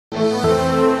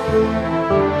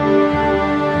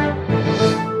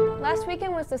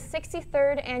the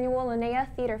 63rd Annual Lenaea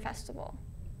Theatre Festival.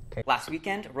 Last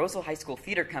weekend, Roseville High School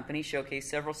Theatre Company showcased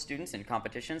several students in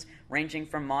competitions ranging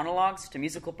from monologues to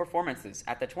musical performances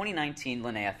at the 2019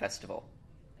 Lenaea Festival.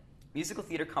 Musical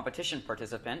theater competition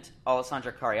participant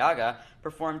Alessandra Cariaga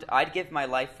performed "I'd Give My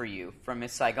Life for You" from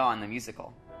Miss Saigon the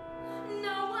musical.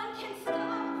 No one can stop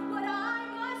what I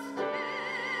must do.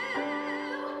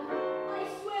 I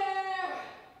swear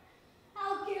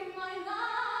I'll give my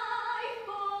life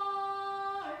for you.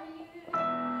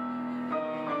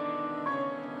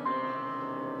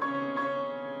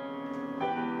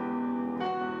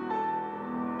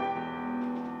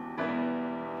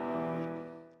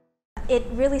 It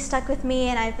really stuck with me,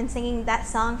 and I've been singing that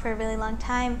song for a really long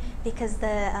time because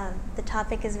the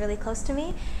topic is really close to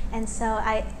me, and so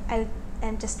I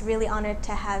am just really honored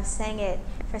to have sang it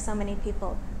for so many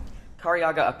people.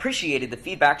 Cariaga appreciated the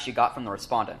feedback she got from the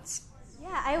respondents.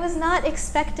 Yeah, I was not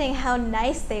expecting how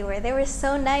nice they were. They were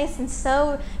so nice and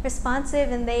so responsive,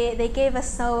 and they gave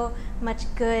us so much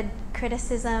good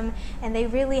criticism, and they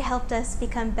really helped us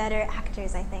become better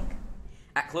actors, I think.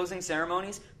 At closing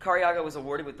ceremonies, Cariaga was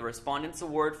awarded with the Respondents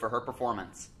Award for her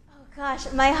performance. Oh gosh,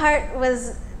 my heart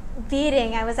was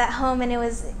beating. I was at home, and it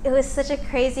was such a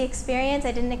crazy experience.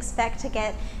 I didn't expect to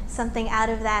get something out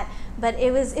of that, but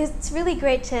it's really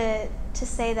great to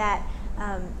say that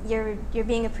you're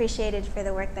being appreciated for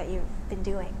the work that you've been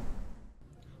doing.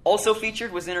 Also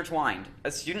featured was Intertwined,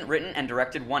 a student-written and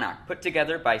directed one-act put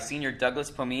together by senior Douglas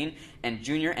Pomine and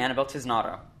junior Annabelle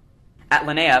Tisnato. At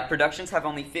Lenaea, productions have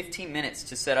only 15 minutes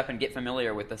to set up and get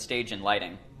familiar with the stage and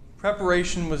lighting.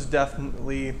 Preparation was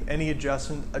definitely any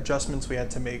adjustments we had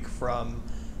to make from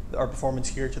our performance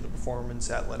here to the performance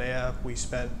at Lenaea. We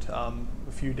spent a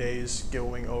few days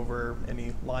going over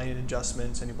any line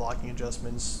adjustments, any blocking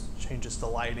adjustments, changes to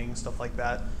lighting, stuff like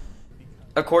that.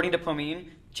 According to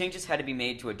Pomine, changes had to be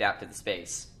made to adapt to the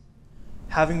space.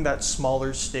 Having that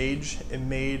smaller stage, it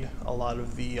made a lot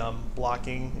of the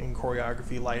blocking and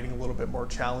choreography lighting a little bit more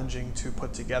challenging to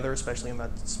put together, especially in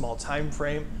that small time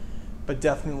frame. But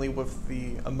definitely with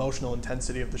the emotional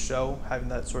intensity of the show, having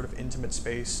that sort of intimate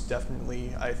space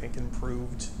definitely, I think,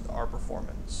 improved our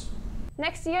performance.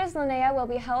 Next year's Lenaea will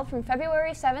be held from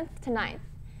February 7th to 9th.